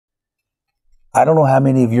I don't know how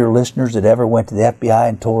many of your listeners that ever went to the FBI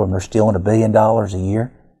and told them they're stealing $1 billion a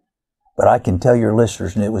year, but I can tell your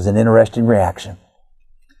listeners, and it was an interesting reaction.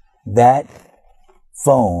 That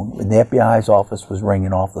phone in the FBI's office was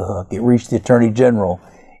ringing off the hook. It reached the Attorney General.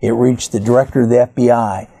 It reached the Director of the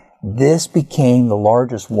FBI. This became the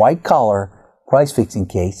largest white-collar price-fixing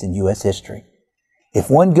case in U.S. history. If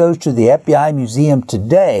one goes to the FBI museum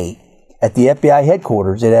today, at the FBI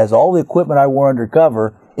headquarters, it has all the equipment I wore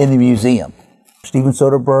undercover in the museum. Steven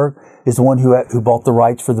Soderbergh is the one who bought the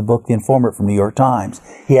rights for the book The Informant from New York Times.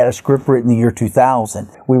 He had a script written in the year 2000.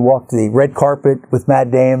 We walked the red carpet with Matt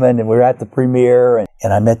Damon, and we were at the premiere,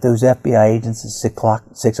 and I met those FBI agents at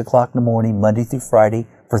 6 o'clock in the morning, Monday through Friday,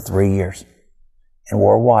 for 3 years. And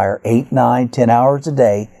wore a wire 8, 9, 10 hours a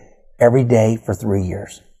day, every day for 3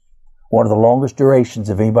 years. One of the longest durations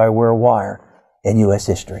of anybody wear a wire in U.S.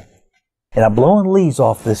 history. And I'm blowing leaves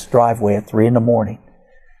off this driveway at 3 in the morning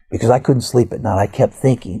because I couldn't sleep at night. I kept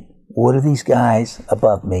thinking, what are these guys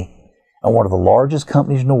above me and one of the largest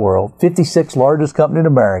companies in the world, 56th largest company in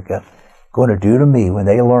America, going to do to me when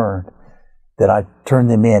they learn that I turned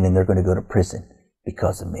them in and they're going to go to prison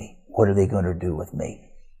because of me? What are they going to do with me?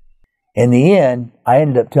 In the end, I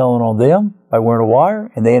ended up telling on them by wearing a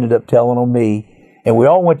wire, and they ended up telling on me. And we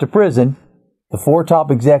all went to prison, the 4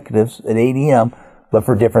 top executives at ADM, but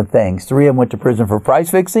for different things. 3 of them went to prison for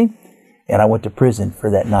price fixing, and I went to prison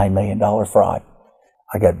for that $9 million fraud.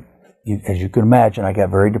 As you can imagine, I got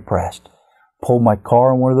very depressed. Pulled my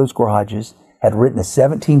car in one of those garages, had written a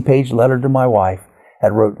 17-page letter to my wife,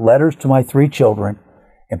 had wrote letters to my 3 children,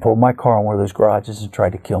 and pulled my car in one of those garages and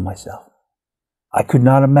tried to kill myself. I could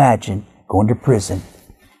not imagine going to prison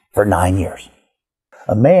for 9 years.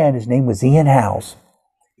 A man, his name was Ian Howes.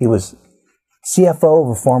 He was CFO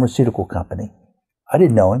of a pharmaceutical company. I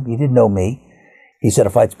didn't know him. He didn't know me. He said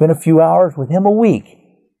if I'd spend a few hours with him a week,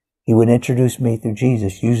 he would introduce me through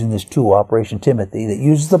Jesus using this tool, Operation Timothy, that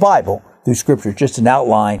uses the Bible through Scripture, just an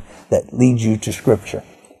outline that leads you to Scripture.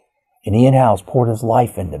 And Ian Howes poured his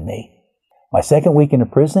life into me. My second week in the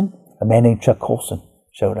prison, a man named Chuck Colson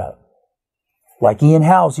showed up. Like Ian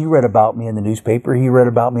Howes, he read about me in the newspaper. He read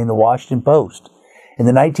about me in the Washington Post. In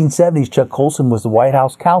the 1970s, Chuck Colson was the White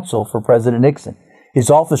House counsel for President Nixon. His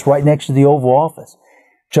office right next to the Oval Office.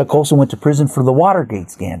 Chuck Colson went to prison for the Watergate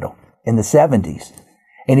scandal in the 70s.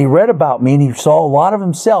 And he read about me, and he saw a lot of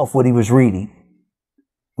himself what he was reading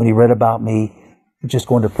when he read about me just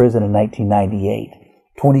going to prison in 1998,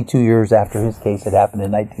 22 years after his case had happened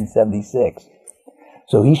in 1976.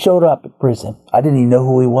 So he showed up at prison. I didn't even know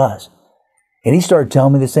who he was. And he started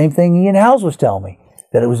telling me the same thing Ian Howes was telling me,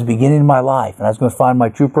 that it was the beginning of my life, and I was going to find my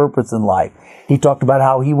true purpose in life. He talked about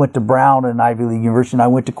how he went to Brown and Ivy League University, and I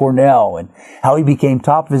went to Cornell, and how he became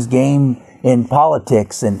top of his game in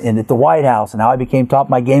politics and at the White House, and how I became top of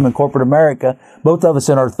my game in corporate America, both of us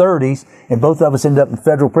in our 30s, and both of us ended up in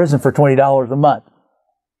federal prison for $20 a month.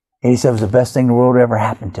 And he said it was the best thing in the world that ever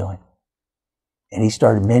happened to him. And he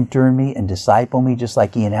started mentoring me and discipling me just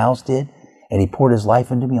like Ian Howes did, and he poured his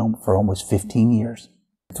life into me for almost 15 years.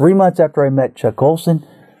 3 months after I met Chuck Colson,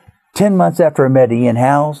 10 months after I met Ian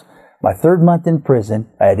Howes, my 3rd month in prison,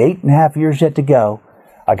 I had 8.5 years yet to go,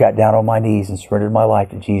 I got down on my knees and surrendered my life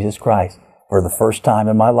to Jesus Christ for the first time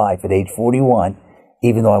in my life at age 41,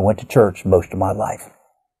 even though I went to church most of my life.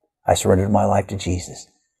 I surrendered my life to Jesus.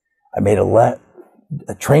 I made a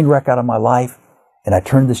train wreck out of my life, and I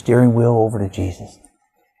turned the steering wheel over to Jesus.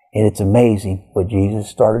 And it's amazing what Jesus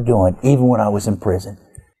started doing, even when I was in prison.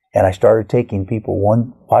 And I started taking people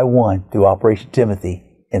one by one through Operation Timothy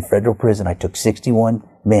in federal prison. I took 61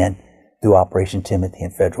 men through Operation Timothy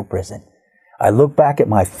in federal prison. I look back at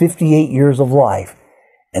my 58 years of life,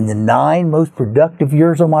 and the 9 most productive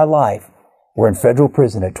years of my life were in federal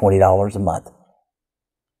prison at $20 a month.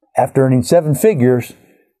 After earning 7 figures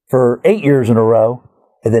for 8 years in a row,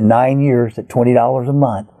 and then 9 years at $20 a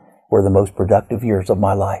month were the most productive years of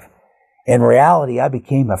my life. In reality, I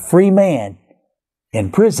became a free man in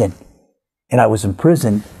prison, and I was in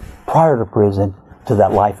prison prior to prison to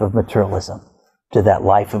that life of materialism, to that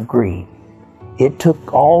life of greed. It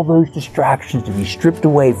took all those distractions to be stripped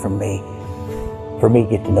away from me for me to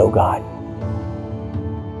get to know God.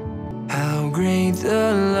 How great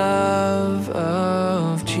the love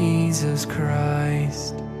of Jesus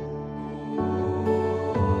Christ.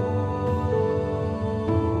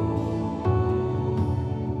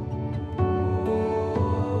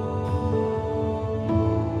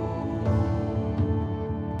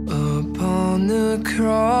 On the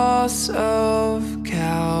cross of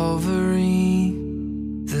Calvary,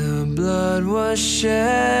 the blood was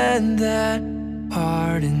shed that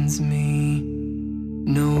pardons me.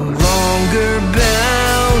 No longer bound